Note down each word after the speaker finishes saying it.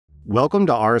Welcome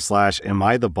to rSlash Am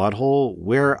I the Butthole,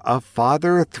 where a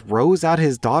father throws out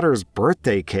his daughter's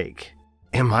birthday cake.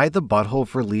 Am I the butthole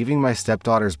for leaving my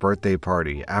stepdaughter's birthday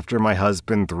party after my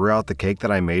husband threw out the cake that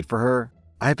I made for her?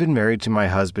 I've been married to my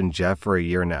husband Jeff for a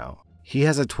year now. He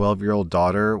has a 12-year-old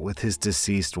daughter with his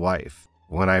deceased wife.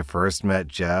 When I first met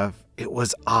Jeff, it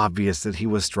was obvious that he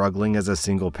was struggling as a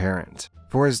single parent.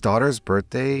 For his daughter's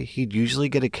birthday, he'd usually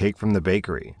get a cake from the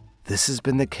bakery. This has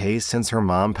been the case since her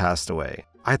mom passed away.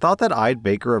 I thought that I'd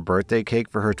bake her a birthday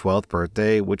cake for her 12th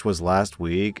birthday, which was last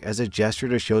week, as a gesture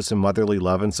to show some motherly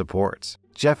love and support.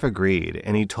 Jeff agreed,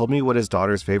 and he told me what his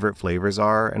daughter's favorite flavors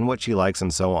are and what she likes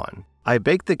and so on. I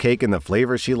baked the cake in the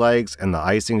flavor she likes and the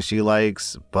icing she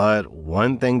likes, but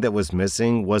one thing that was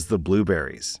missing was the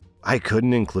blueberries. I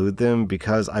couldn't include them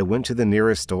because I went to the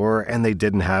nearest store and they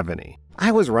didn't have any.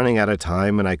 I was running out of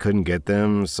time and I couldn't get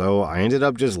them, so I ended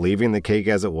up just leaving the cake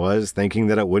as it was, thinking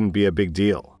that it wouldn't be a big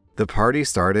deal. The party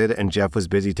started and Jeff was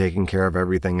busy taking care of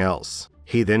everything else.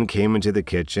 He then came into the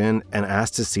kitchen and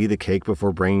asked to see the cake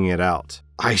before bringing it out.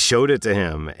 I showed it to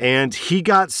him, and he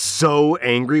got so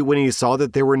angry when he saw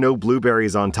that there were no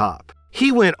blueberries on top.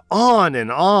 He went on and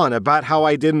on about how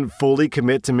I didn't fully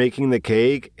commit to making the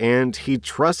cake, and he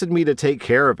trusted me to take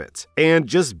care of it, and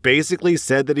just basically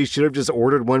said that he should have just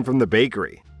ordered one from the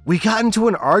bakery. We got into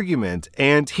an argument,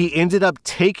 and he ended up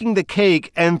taking the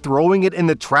cake and throwing it in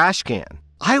the trash can.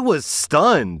 I was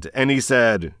stunned, and he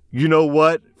said, "You know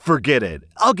what? Forget it.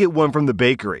 I'll get one from the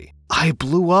bakery." I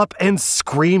blew up and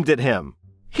screamed at him.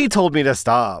 He told me to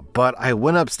stop, but I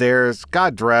went upstairs,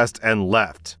 got dressed, and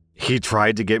left. He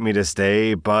tried to get me to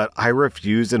stay, but I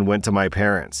refused and went to my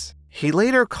parents. He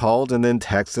later called and then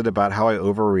texted about how I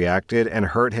overreacted and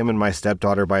hurt him and my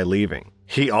stepdaughter by leaving.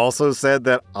 He also said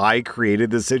that I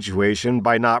created the situation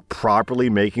by not properly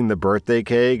making the birthday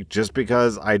cake just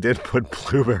because I did put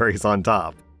blueberries on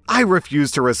top. I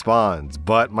refused to respond,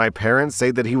 but my parents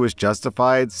say that he was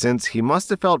justified since he must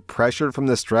have felt pressured from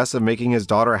the stress of making his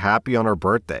daughter happy on her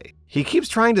birthday. He keeps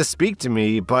trying to speak to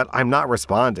me, but I'm not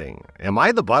responding. Am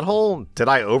I the butthole? Did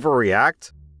I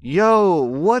overreact? Yo,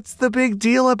 what's the big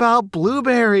deal about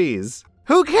blueberries?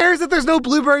 Who cares if there's no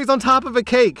blueberries on top of a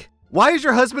cake? Why is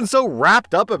your husband so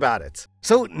wrapped up about it?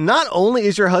 So not only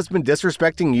is your husband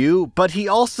disrespecting you, but he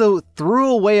also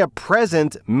threw away a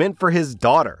present meant for his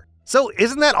daughter. So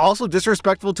isn't that also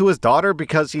disrespectful to his daughter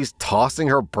because he's tossing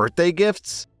her birthday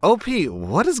gifts? OP,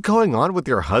 what is going on with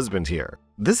your husband here?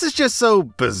 This is just so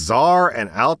bizarre and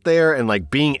out there and like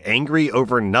being angry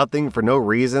over nothing for no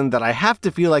reason that I have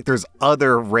to feel like there's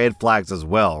other red flags as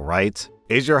well, right?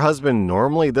 Is your husband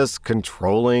normally this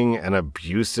controlling and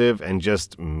abusive and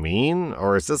just mean?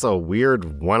 Or is this a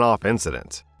weird one-off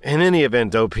incident? In any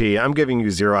event, OP, I'm giving you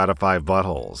 0 out of 5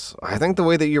 buttholes. I think the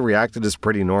way that you reacted is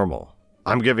pretty normal.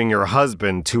 I'm giving your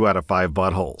husband 2 out of 5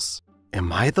 buttholes.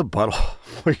 Am I the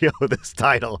butthole? Yo, this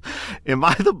title. Am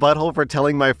I the butthole for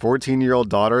telling my 14-year-old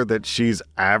daughter that she's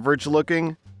average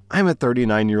looking? I'm a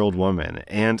 39-year-old woman,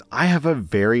 and I have a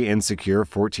very insecure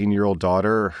 14-year-old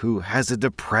daughter who has a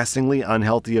depressingly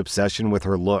unhealthy obsession with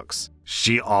her looks.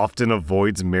 She often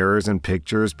avoids mirrors and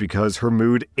pictures because her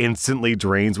mood instantly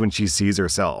drains when she sees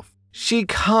herself. She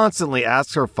constantly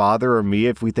asks her father or me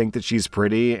if we think that she's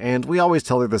pretty, and we always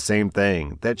tell her the same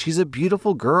thing, that she's a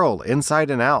beautiful girl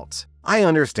inside and out. I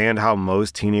understand how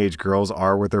most teenage girls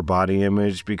are with their body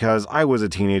image because I was a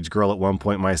teenage girl at one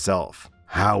point myself.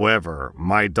 However,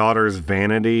 my daughter's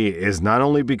vanity is not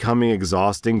only becoming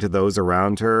exhausting to those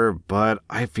around her, but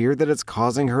I fear that it's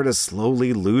causing her to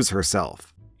slowly lose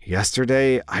herself.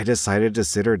 Yesterday, I decided to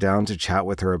sit her down to chat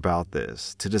with her about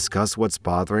this, to discuss what's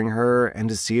bothering her, and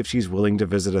to see if she's willing to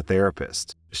visit a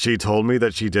therapist. She told me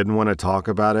that she didn't want to talk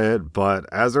about it, but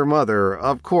as her mother,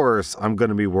 of course, I'm going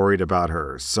to be worried about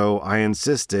her, so I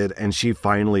insisted and she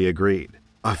finally agreed.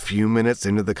 A few minutes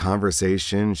into the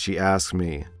conversation, she asked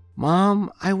me,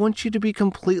 "Mom, I want you to be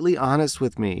completely honest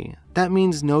with me. That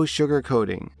means no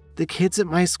sugarcoating. The kids at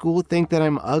my school think that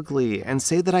I'm ugly and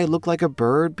say that I look like a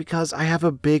bird because I have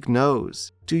a big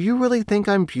nose. Do you really think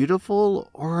I'm beautiful,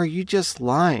 or are you just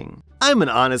lying?" I'm an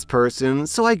honest person,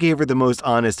 so I gave her the most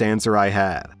honest answer I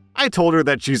had. I told her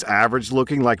that she's average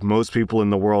looking like most people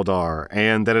in the world are,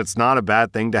 and that it's not a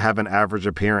bad thing to have an average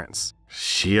appearance.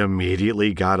 She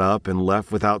immediately got up and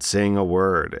left without saying a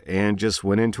word, and just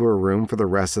went into her room for the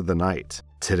rest of the night.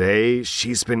 Today,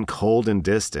 she's been cold and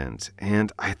distant,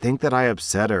 and I think that I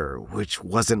upset her, which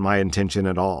wasn't my intention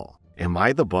at all. Am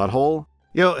I the butthole?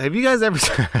 Yo, have you guys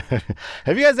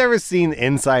ever seen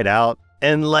Inside Out?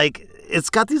 And like, it's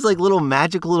got these like little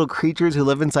magical little creatures who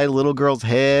live inside a little girl's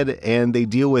head, and they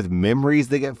deal with memories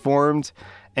that get formed.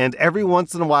 And every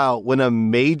once in a while, when a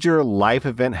major life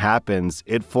event happens,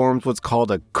 it forms what's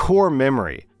called a core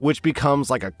memory, which becomes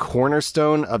like a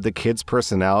cornerstone of the kid's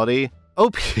personality.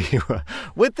 OP,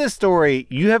 with this story,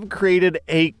 you have created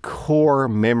a core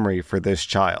memory for this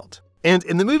child. And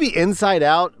in the movie Inside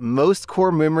Out, most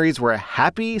core memories were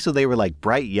happy, so they were like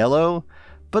bright yellow.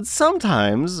 But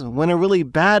sometimes, when a really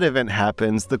bad event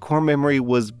happens, the core memory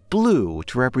was blue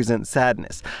to represent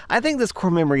sadness. I think this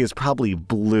core memory is probably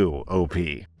blue, OP.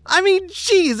 I mean,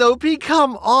 geez, OP,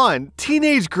 come on.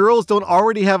 Teenage girls don't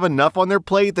already have enough on their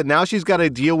plate that now she's got to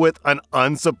deal with an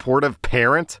unsupportive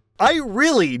parent? I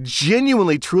really,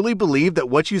 genuinely, truly believe that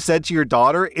what you said to your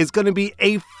daughter is going to be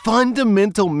a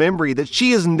fundamental memory that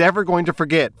she is never going to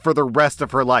forget for the rest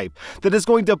of her life, that is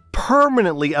going to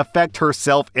permanently affect her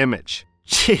self-image.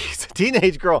 Jeez, a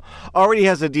teenage girl already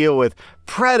has to deal with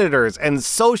predators and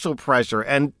social pressure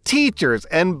and teachers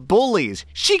and bullies.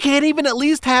 She can't even at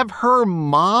least have her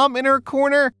mom in her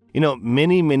corner? You know,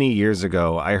 many years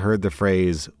ago, I heard the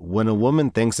phrase, when a woman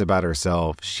thinks about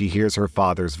herself, she hears her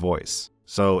father's voice.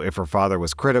 So if her father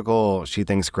was critical, she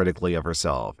thinks critically of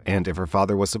herself. And if her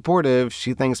father was supportive,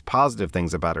 she thinks positive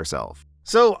things about herself.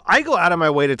 So I go out of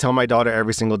my way to tell my daughter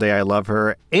every single day I love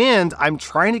her, and I'm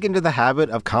trying to get into the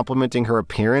habit of complimenting her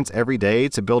appearance every day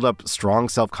to build up strong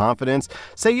self-confidence.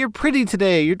 Say, you're pretty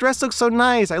today, your dress looks so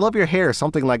nice, I love your hair,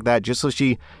 something like that, just so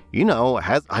she,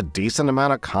 has a decent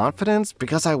amount of confidence,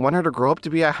 because I want her to grow up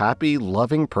to be a happy,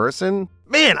 loving person.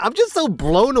 Man, I'm just so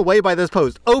blown away by this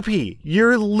post. OP,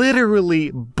 you're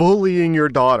literally bullying your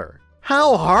daughter.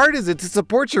 How hard is it to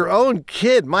support your own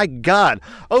kid? My God.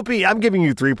 OP, I'm giving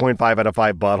you 3.5 out of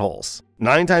 5 buttholes.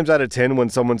 9 times out of 10 when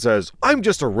someone says, I'm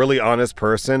just a really honest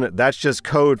person, that's just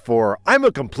code for, I'm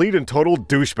a complete and total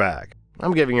douchebag.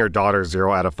 I'm giving your daughter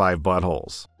 0 out of 5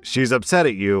 buttholes. She's upset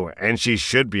at you, and she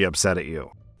should be upset at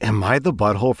you. Am I the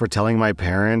butthole for telling my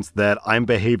parents that I'm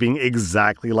behaving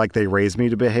exactly like they raised me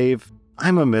to behave?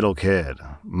 I'm a middle kid.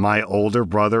 My older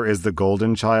brother is the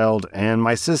golden child, and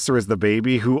my sister is the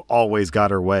baby who always got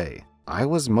her way. I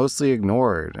was mostly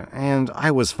ignored, and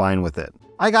I was fine with it.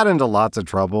 I got into lots of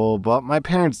trouble, but my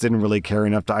parents didn't really care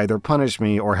enough to either punish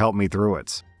me or help me through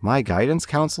it. My guidance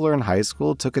counselor in high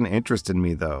school took an interest in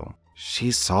me, though.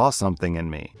 She saw something in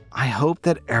me. I hope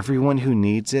that everyone who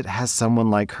needs it has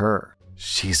someone like her.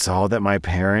 She saw that my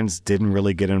parents didn't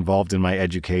really get involved in my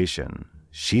education.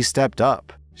 She stepped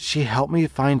up. She helped me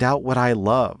find out what I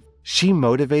love. She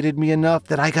motivated me enough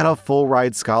that I got a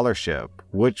full-ride scholarship,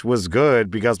 which was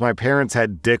good because my parents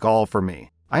had dick all for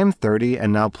me. I am 30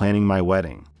 and now planning my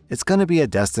wedding. It's going to be a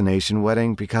destination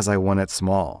wedding because I want it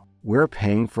small. We're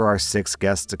paying for our 6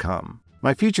 guests to come.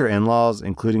 My future in-laws,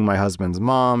 including my husband's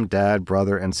mom, dad,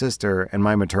 brother, and sister, and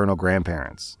my maternal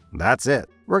grandparents. That's it.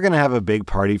 We're going to have a big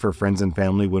party for friends and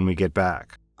family when we get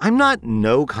back. I'm not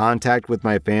no contact with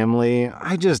my family,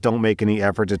 I just don't make any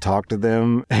effort to talk to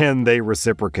them, and they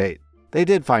reciprocate. They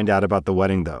did find out about the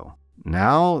wedding though.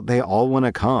 Now they all want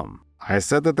to come. I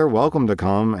said that they're welcome to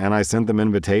come, and I sent them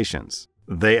invitations.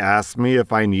 They asked me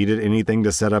if I needed anything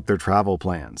to set up their travel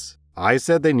plans. I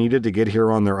said they needed to get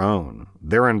here on their own.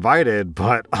 They're invited,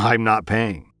 but I'm not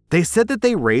paying. They said that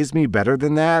they raised me better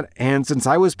than that, and since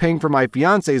I was paying for my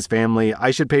fiance's family,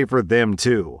 I should pay for them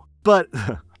too. But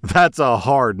that's a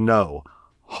hard no.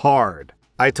 Hard.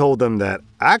 I told them that,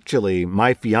 actually,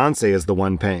 my fiance is the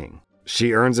one paying.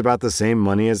 She earns about the same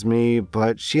money as me,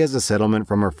 but she has a settlement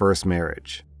from her first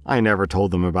marriage. I never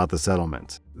told them about the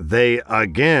settlement. They,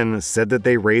 again, said that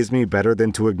they raised me better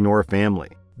than to ignore family.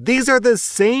 These are the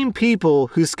same people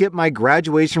who skipped my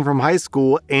graduation from high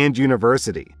school and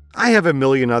university. I have a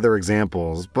million other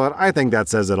examples, but I think that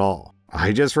says it all.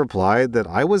 I just replied that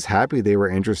I was happy they were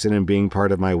interested in being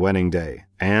part of my wedding day,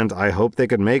 and I hoped they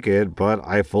could make it, but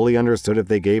I fully understood if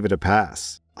they gave it a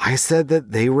pass. I said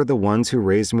that they were the ones who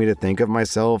raised me to think of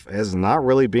myself as not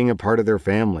really being a part of their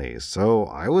family, so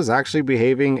I was actually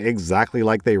behaving exactly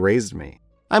like they raised me.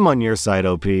 I'm on your side,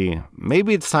 OP.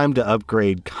 Maybe it's time to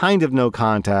upgrade kind of no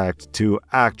contact to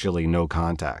actually no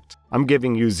contact. I'm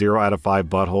giving you 0 out of 5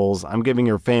 buttholes. I'm giving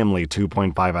your family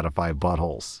 2.5 out of 5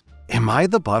 buttholes. Am I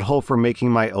the butthole for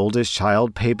making my oldest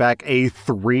child pay back a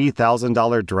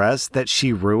 $3,000 dress that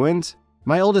she ruined?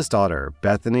 My oldest daughter,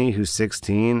 Bethany, who's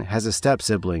 16, has a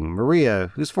step-sibling,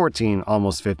 Maria, who's 14,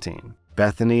 almost 15.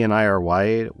 Bethany and I are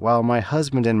white, while my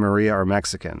husband and Maria are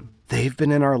Mexican. They've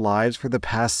been in our lives for the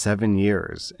past 7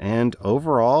 years, and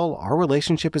overall, our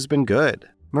relationship has been good.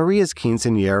 Maria's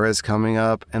quinceañera is coming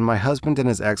up, and my husband and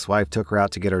his ex-wife took her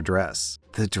out to get her dress.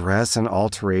 The dress and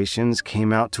alterations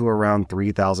came out to around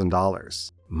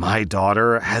 $3,000. My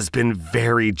daughter has been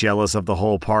very jealous of the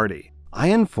whole party. I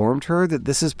informed her that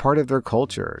this is part of their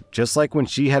culture, just like when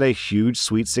she had a huge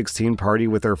Sweet 16 party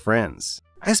with her friends.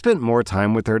 I spent more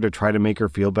time with her to try to make her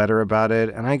feel better about it,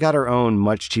 and I got her own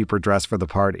much cheaper dress for the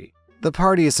party. The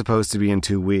party is supposed to be in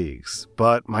 2 weeks,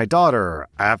 but my daughter,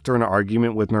 after an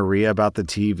argument with Maria about the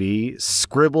TV,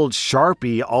 scribbled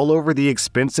Sharpie all over the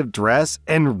expensive dress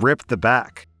and ripped the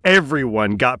back.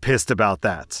 Everyone got pissed about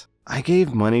that. I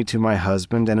gave money to my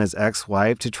husband and his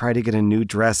ex-wife to try to get a new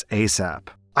dress ASAP.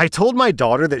 I told my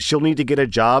daughter that she'll need to get a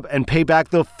job and pay back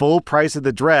the full price of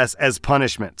the dress as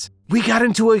punishment. We got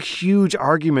into a huge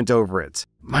argument over it.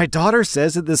 My daughter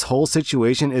says that this whole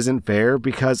situation isn't fair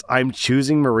because I'm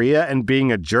choosing Maria and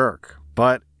being a jerk.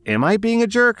 But am I being a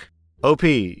jerk? OP,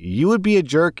 you would be a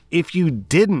jerk if you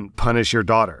didn't punish your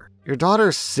daughter. Your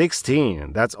daughter's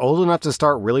 16. That's old enough to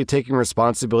start really taking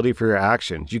responsibility for your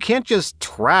actions. You can't just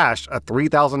trash a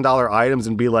 $3,000 items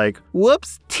and be like,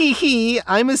 whoops, tee-hee,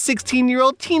 I'm a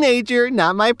 16-year-old teenager,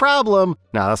 not my problem.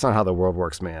 Nah, that's not how the world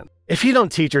works, man. If you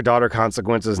don't teach your daughter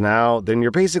consequences now, then you're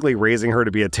basically raising her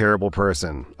to be a terrible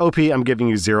person. OP, I'm giving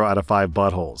you 0 out of 5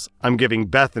 buttholes. I'm giving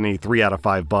Bethany 3 out of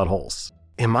 5 buttholes.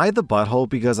 Am I the butthole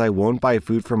because I won't buy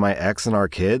food for my ex and our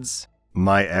kids?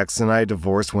 My ex and I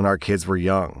divorced when our kids were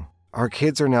young. Our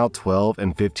kids are now 12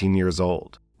 and 15 years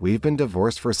old. We've been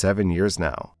divorced for 7 years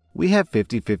now. We have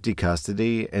 50-50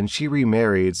 custody, and she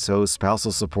remarried, so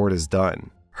spousal support is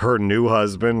done. Her new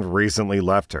husband recently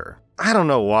left her. I don't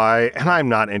know why, and I'm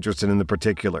not interested in the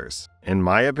particulars. In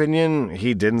my opinion,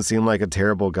 he didn't seem like a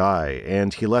terrible guy,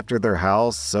 and he left her their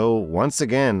house, so once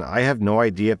again, I have no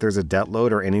idea if there's a debt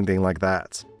load or anything like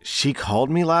that. She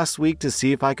called me last week to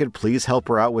see if I could please help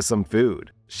her out with some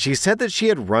food. She said that she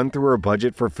had run through her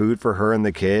budget for food for her and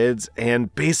the kids,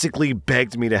 and basically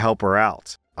begged me to help her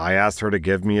out. I asked her to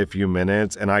give me a few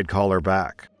minutes, and I'd call her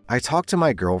back. I talked to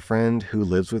my girlfriend, who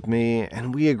lives with me,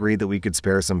 and we agreed that we could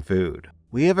spare some food.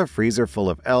 We have a freezer full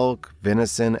of elk,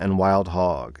 venison, and wild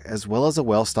hog, as well as a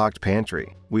well-stocked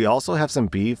pantry. We also have some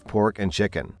beef, pork, and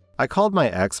chicken. I called my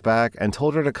ex back and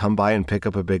told her to come by and pick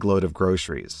up a big load of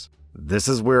groceries. This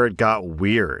is where it got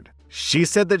weird. She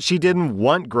said that she didn't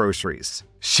want groceries.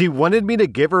 She wanted me to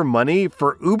give her money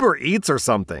for Uber Eats or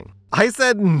something. I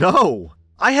said no.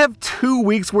 I have 2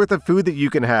 weeks worth of food that you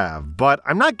can have, but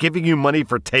I'm not giving you money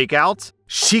for takeout.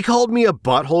 She called me a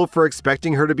butthole for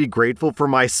expecting her to be grateful for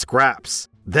my scraps.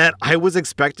 That I was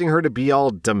expecting her to be all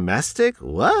domestic?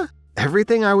 What?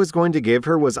 Everything I was going to give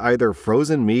her was either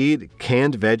frozen meat,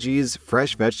 canned veggies,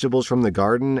 fresh vegetables from the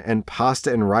garden, and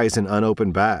pasta and rice in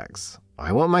unopened bags.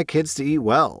 I want my kids to eat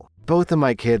well. Both of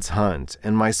my kids hunt,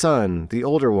 and my son, the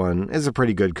older one, is a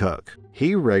pretty good cook.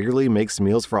 He regularly makes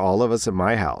meals for all of us at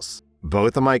my house.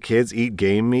 Both of my kids eat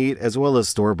game meat as well as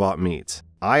store-bought meat.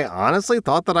 I honestly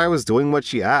thought that I was doing what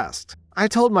she asked. I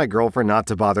told my girlfriend not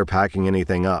to bother packing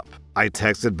anything up. I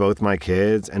texted both my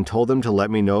kids and told them to let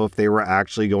me know if they were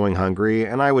actually going hungry,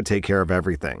 and I would take care of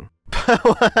everything.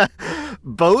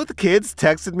 Both kids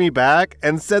texted me back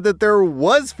and said that there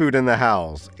was food in the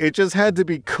house. It just had to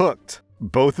be cooked.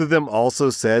 Both of them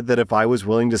also said that if I was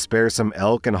willing to spare some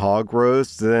elk and hog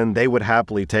roasts, then they would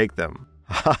happily take them.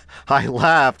 I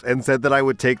laughed and said that I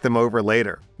would take them over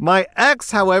later. My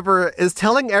ex, however, is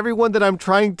telling everyone that I'm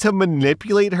trying to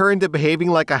manipulate her into behaving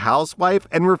like a housewife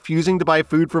and refusing to buy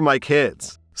food for my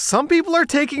kids. Some people are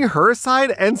taking her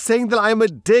side and saying that I'm a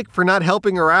dick for not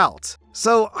helping her out.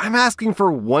 So I'm asking for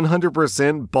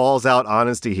 100% balls out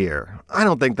honesty here. I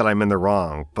don't think that I'm in the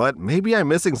wrong, but maybe I'm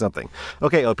missing something.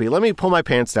 Okay, OP, let me pull my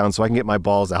pants down so I can get my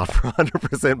balls out for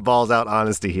 100% balls out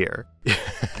honesty here.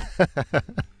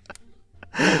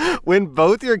 When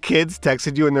both your kids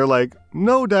texted you and they're like,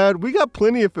 no, Dad, we got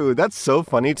plenty of food. That's so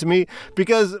funny to me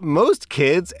because most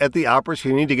kids at the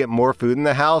opportunity to get more food in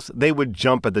the house, they would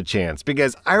jump at the chance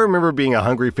because I remember being a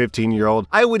hungry 15-year-old.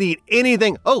 I would eat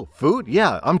anything. Oh, food?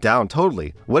 Yeah, I'm down.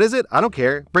 Totally. What is it? I don't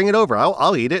care. Bring it over.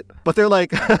 I'll eat it. But they're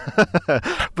like,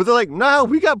 no,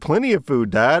 we got plenty of food,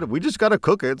 Dad. We just got to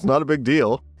cook it. It's not a big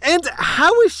deal. And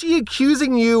how is she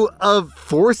accusing you of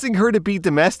forcing her to be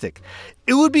domestic?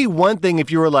 It would be one thing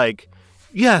if you were like,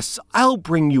 yes, I'll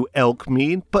bring you elk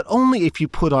meat, but only if you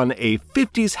put on a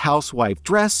 50s housewife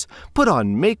dress, put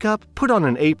on makeup, put on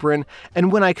an apron,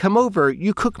 and when I come over,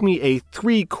 you cook me a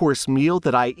 3-course meal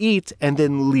that I eat and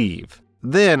then leave.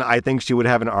 Then I think she would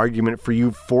have an argument for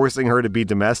you forcing her to be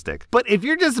domestic. But if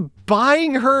you're just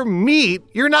buying her meat,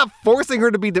 you're not forcing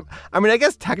her to be I mean, I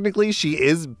guess technically she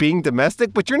is being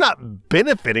domestic, but you're not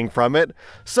benefiting from it.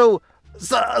 So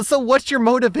what's your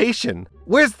motivation?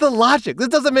 Where's the logic? This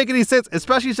doesn't make any sense,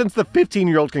 especially since the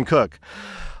 15-year-old can cook.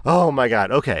 Oh my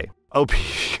God, okay. OP,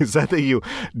 you said that you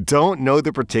don't know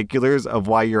the particulars of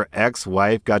why your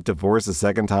ex-wife got divorced a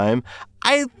second time.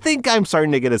 I think I'm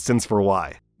starting to get a sense for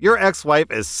why. Your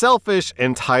ex-wife is selfish,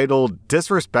 entitled,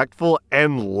 disrespectful,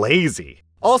 and lazy.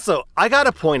 Also, I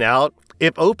gotta point out,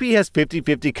 if OP has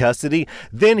 50-50 custody,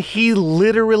 then he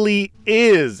literally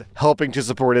is helping to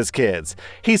support his kids.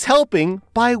 He's helping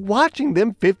by watching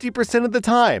them 50% of the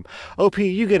time. OP,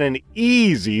 you get an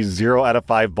easy 0 out of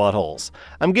 5 buttholes.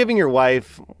 I'm giving your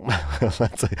wife,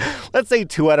 let's say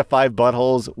 2 out of 5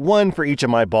 buttholes, 1 for each of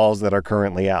my balls that are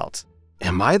currently out.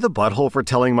 Am I the butthole for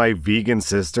telling my vegan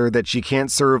sister that she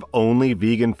can't serve only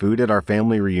vegan food at our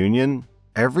family reunion?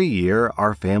 Every year,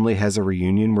 our family has a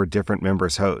reunion where different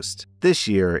members host. This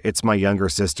year, it's my younger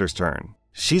sister's turn.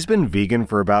 She's been vegan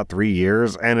for about 3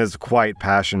 years and is quite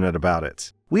passionate about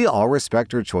it. We all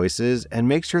respect her choices and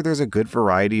make sure there's a good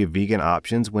variety of vegan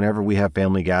options whenever we have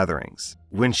family gatherings.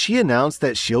 When she announced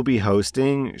that she'll be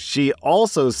hosting, she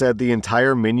also said the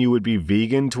entire menu would be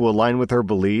vegan to align with her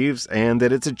beliefs and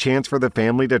that it's a chance for the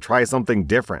family to try something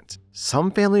different.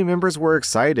 Some family members were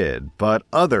excited, but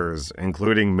others,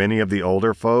 including many of the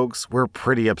older folks, were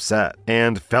pretty upset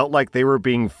and felt like they were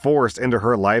being forced into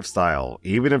her lifestyle,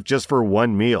 even if just for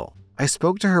one meal. I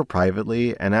spoke to her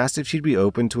privately and asked if she'd be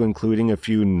open to including a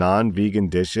few non-vegan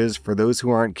dishes for those who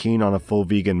aren't keen on a full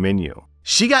vegan menu.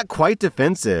 She got quite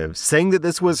defensive, saying that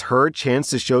this was her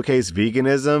chance to showcase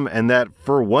veganism and that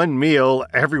for one meal,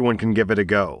 everyone can give it a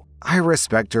go. I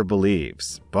respect her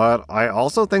beliefs, but I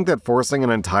also think that forcing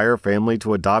an entire family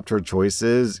to adopt her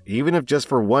choices, even if just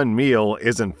for one meal,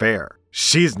 isn't fair.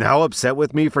 She's now upset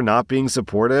with me for not being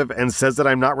supportive and says that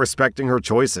I'm not respecting her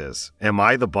choices. Am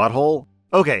I the butthole?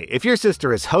 Okay, if your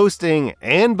sister is hosting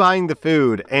and buying the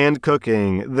food and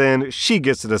cooking, then she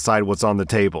gets to decide what's on the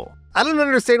table. I don't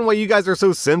understand why you guys are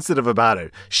so sensitive about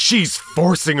it. She's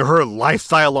forcing her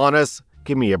lifestyle on us.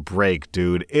 Give me a break,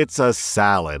 dude. It's a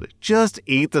salad. Just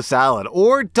eat the salad.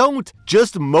 Or don't.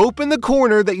 Just mope in the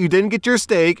corner that you didn't get your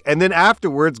steak and then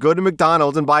afterwards go to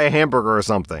McDonald's and buy a hamburger or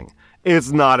something.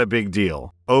 It's not a big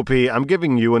deal. OP, I'm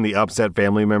giving you and the upset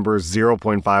family members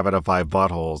 0.5 out of 5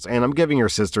 buttholes, and I'm giving your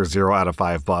sister 0 out of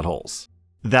 5 buttholes.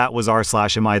 That was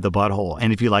rSlash Am I the Butthole,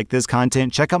 and if you like this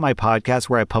content, check out my podcast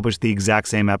where I publish the exact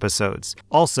same episodes.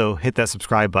 Also, hit that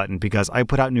subscribe button because I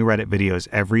put out new Reddit videos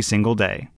every single day.